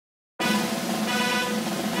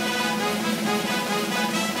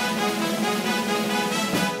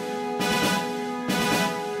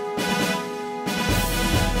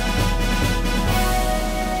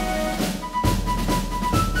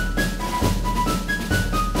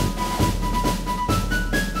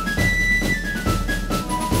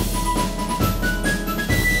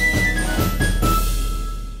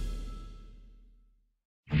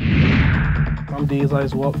days I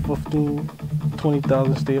just walk 15,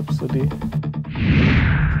 20,000 steps a day.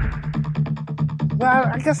 Well,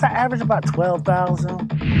 I guess I average about 12,000.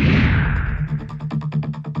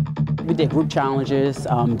 We did group challenges,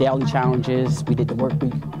 daily challenges. We did the work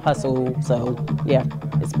week hustle. So yeah,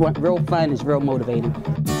 it's real fun. It's real motivating.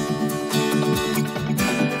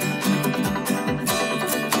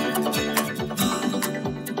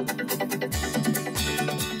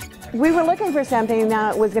 We were looking for something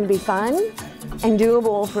that was going to be fun and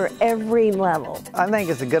doable for every level. I think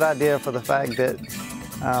it's a good idea for the fact that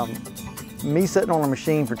me sitting on a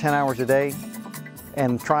machine for 10 hours a day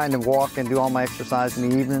and trying to walk and do all my exercise in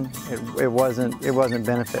the evening, it wasn't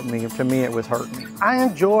benefiting me. To me, it was hurting me. I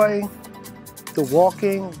enjoy the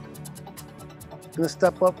walking, the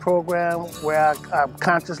Step Up program, where I'm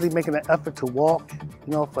consciously making an effort to walk,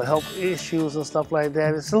 you know, for health issues and stuff like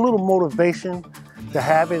that. It's a little motivation to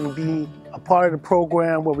have it and be a part of the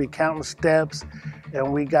program where we count the steps,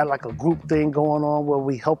 and we got like a group thing going on where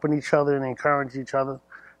we helping each other and encourage each other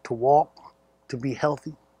to walk, to be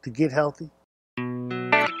healthy, to get healthy.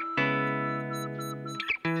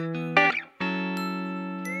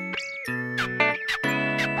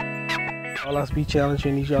 All us be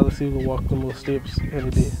challenging each other, see if we can walk them little steps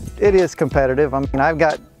every day. It is competitive. I mean, I've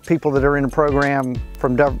got people that are in the program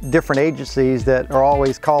from different agencies that are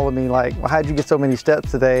always calling me like, well, how'd you get so many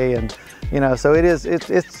steps today? And you know, so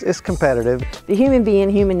it's competitive. The human being,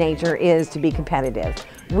 human nature is to be competitive.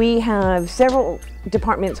 We have several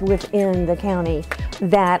departments within the county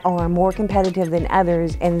that are more competitive than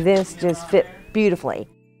others, and this just fit beautifully.